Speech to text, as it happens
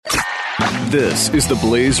This is the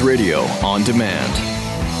Blaze Radio on demand.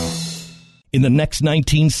 In the next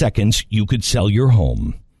 19 seconds, you could sell your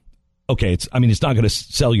home. Okay, it's not going to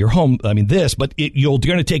sell your home, but you're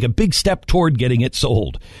going to take a big step toward getting it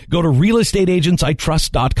sold. Go to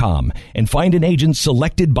realestateagentsitrust.com and find an agent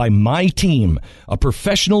selected by my team, a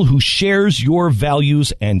professional who shares your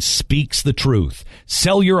values and speaks the truth.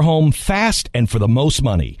 Sell your home fast and for the most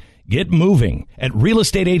money. Get moving at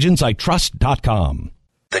realestateagentsitrust.com.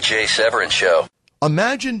 The Jay Severance Show.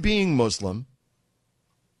 Imagine being Muslim,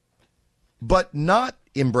 but not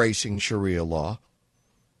embracing Sharia law.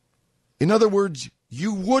 In other words,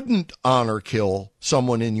 you wouldn't honor kill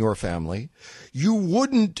someone in your family. You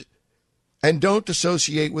wouldn't and don't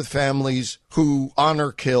associate with families who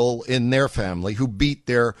honor kill in their family, who beat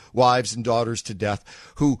their wives and daughters to death,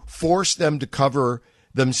 who force them to cover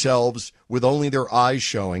themselves with only their eyes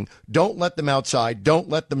showing. Don't let them outside. Don't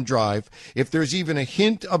let them drive. If there's even a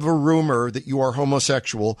hint of a rumor that you are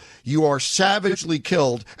homosexual, you are savagely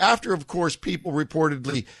killed. After, of course, people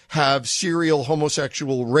reportedly have serial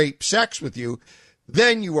homosexual rape sex with you,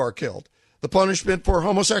 then you are killed. The punishment for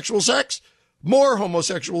homosexual sex? More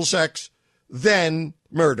homosexual sex than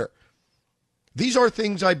murder. These are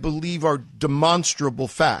things I believe are demonstrable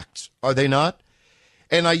facts, are they not?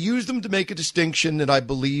 And I use them to make a distinction that I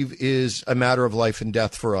believe is a matter of life and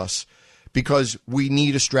death for us, because we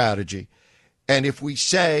need a strategy. And if we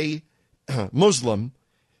say Muslim,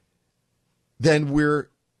 then we're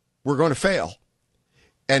going to fail.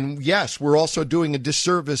 And yes, we're also doing a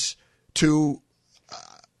disservice to,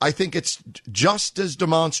 I think it's just as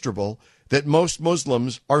demonstrable that most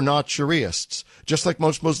Muslims are not Shariists, just like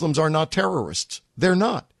most Muslims are not terrorists. They're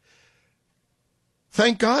not.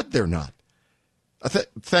 Thank God they're not.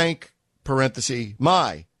 Thank, parenthesis,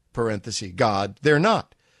 my, parenthesis, God, they're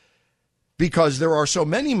not. Because there are so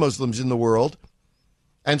many Muslims in the world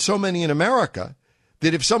and so many in America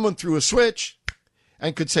that if someone threw a switch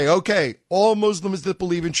and could say, okay, all Muslims that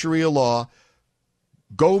believe in Sharia law,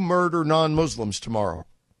 go murder non-Muslims tomorrow,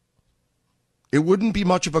 it wouldn't be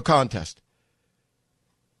much of a contest.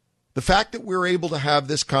 The fact that we're able to have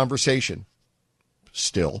this conversation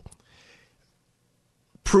still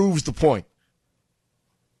proves the point.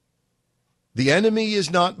 The enemy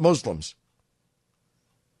is not Muslims.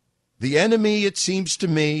 The enemy, it seems to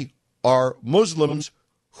me, are Muslims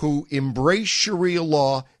who embrace Sharia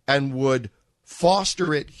law and would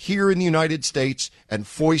foster it here in the United States and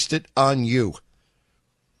foist it on you.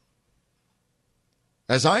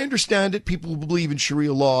 As I understand it, people who believe in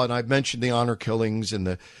Sharia law, and I've mentioned the honor killings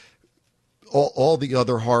and all the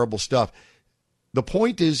other horrible stuff. The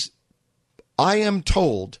point is, I am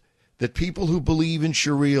told that people who believe in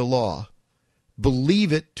Sharia law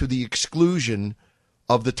believe it to the exclusion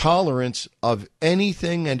of the tolerance of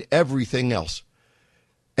anything and everything else.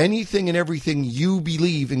 Anything and everything you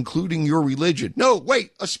believe, including your religion. No,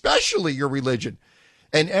 wait, especially your religion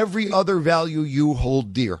and every other value you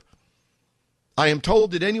hold dear. I am told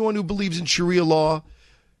that anyone who believes in Sharia law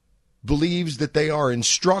believes that they are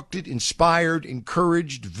instructed, inspired,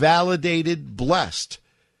 encouraged, validated, blessed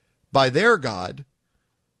by their God.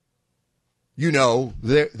 You know,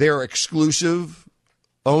 their exclusive,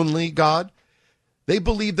 only God. They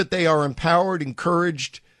believe that they are empowered,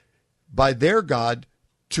 encouraged by their God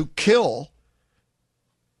to kill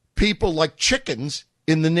people like chickens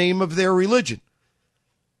in the name of their religion.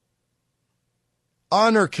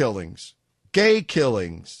 Honor killings, gay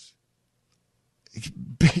killings,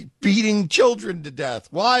 beating children to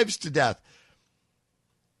death, wives to death.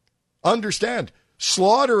 Understand,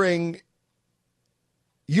 slaughtering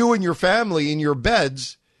you and your family in your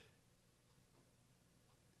beds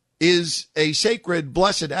is a sacred,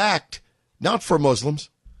 blessed act, not for Muslims.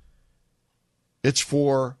 It's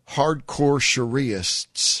for hardcore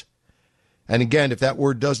Shariists. And again, if that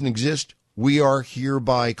word doesn't exist, we are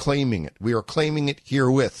hereby claiming it. We are claiming it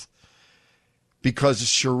herewith. Because a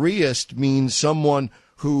Shariist means someone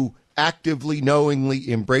who actively, knowingly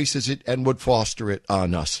embraces it and would foster it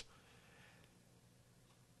on us.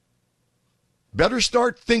 Better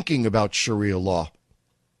start thinking about Sharia law.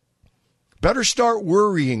 Better start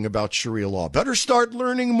worrying about Sharia law. Better start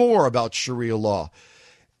learning more about Sharia law.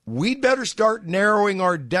 We'd better start narrowing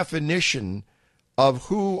our definition of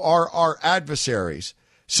who are our adversaries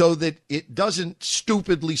so that it doesn't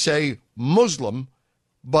stupidly say Muslim,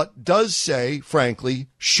 but does say, frankly,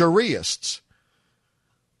 Shariists,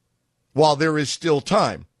 while there is still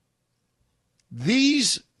time.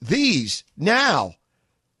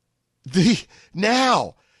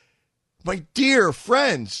 Now, my dear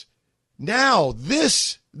friends, now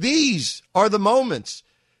these are the moments,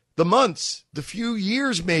 the months, the few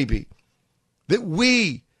years maybe, that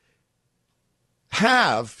we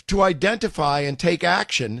have to identify and take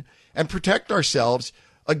action and protect ourselves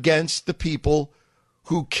against the people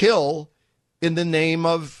who kill in the name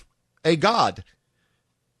of a god.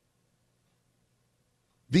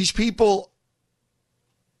 These people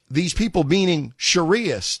meaning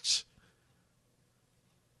Shariaists,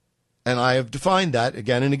 and I have defined that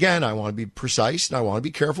again and again. I want to be precise and I want to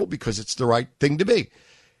be careful because it's the right thing to be.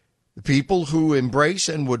 The people who embrace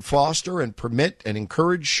and would foster and permit and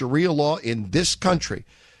encourage Sharia law in this country,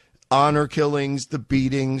 honor killings, the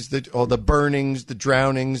beatings, the burnings, the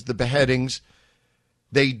drownings, the beheadings,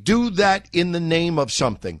 they do that in the name of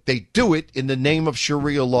something. They do it in the name of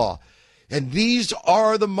Sharia law. And these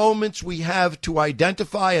are the moments we have to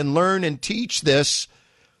identify and learn and teach this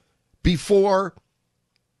before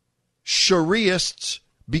Shariaists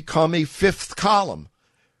become a fifth column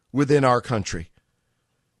within our country.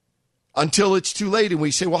 Until it's too late and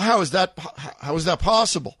we say, well, how is that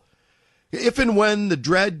possible? If and when the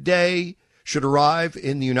dread day should arrive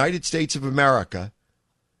in the United States of America,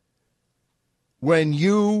 when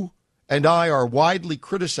you and I are widely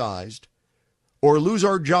criticized or lose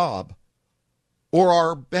our job or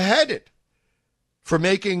are beheaded for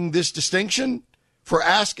making this distinction, for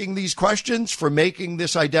asking these questions, for making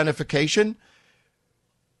this identification,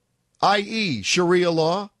 i.e. Sharia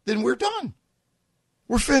law, then we're done.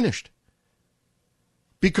 We're finished.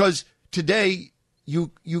 Because today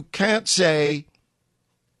you can't say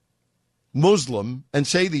Muslim and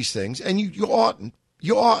say these things, and you oughtn't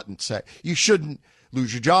say. You shouldn't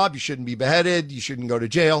lose your job, you shouldn't be beheaded, you shouldn't go to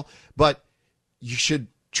jail, but you should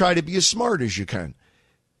try to be as smart as you can.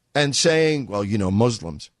 And saying, well,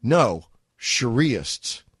 Muslims. No,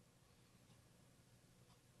 Shariaists.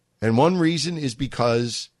 And one reason is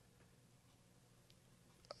because,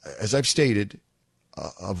 as I've stated,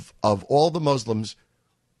 of all the Muslims,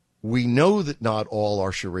 we know that not all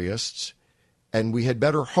are Shariaists, and we had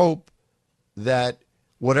better hope that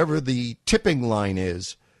whatever the tipping line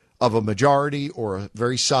is of a majority or a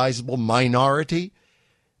very sizable minority,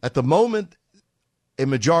 at the moment, a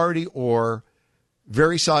majority or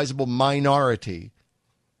very sizable minority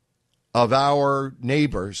of our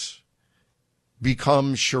neighbors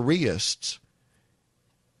become Shariaists,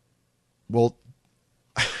 well,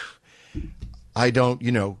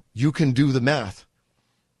 you can do the math.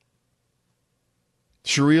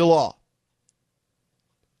 Sharia law.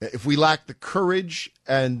 If we lack the courage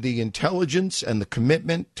and the intelligence and the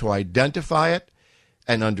commitment to identify it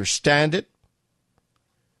and understand it,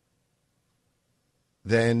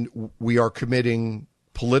 then we are committing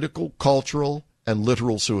political, cultural, and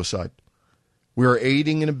literal suicide. We are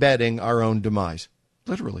aiding and abetting our own demise,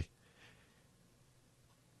 literally.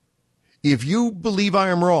 If you believe I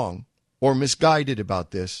am wrong or misguided about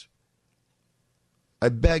this, I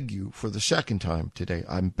beg you for the second time today,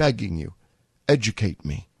 I'm begging you, educate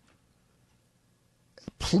me.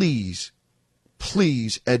 Please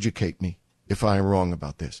educate me if I am wrong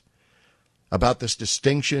about this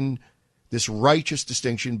distinction, this righteous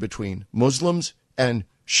distinction between Muslims and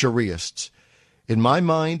Shariaists. In my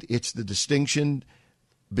mind, it's the distinction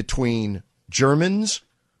between Germans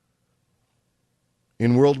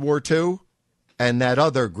in World War II and that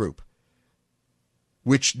other group,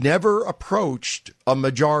 which never approached a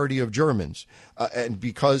majority of Germans. And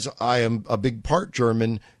because I am a big part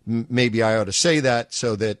German, maybe I ought to say that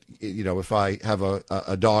so that, if I have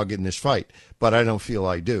a dog in this fight, but I don't feel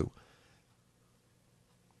I do.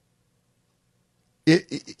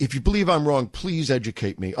 If you believe I'm wrong, please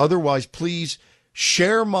educate me. Otherwise, please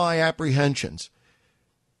share my apprehensions.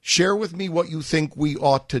 Share with me what you think we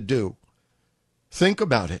ought to do. Think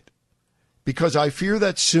about it, because I fear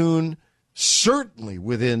that soon, certainly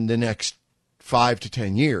within the next 5 to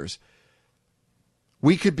 10 years,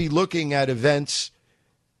 we could be looking at events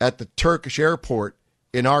at the Turkish airport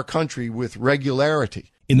in our country with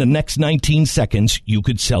regularity. In the next 19 seconds, you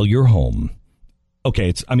could sell your home. Okay,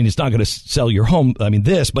 it's not going to sell your home, but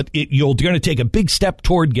you're going to take a big step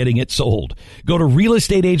toward getting it sold. Go to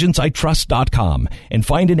realestateagentsitrust.com and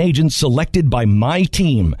find an agent selected by my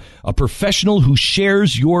team, a professional who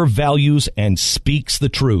shares your values and speaks the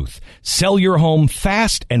truth. Sell your home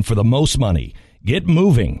fast and for the most money. Get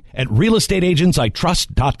moving at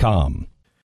realestateagentsitrust.com.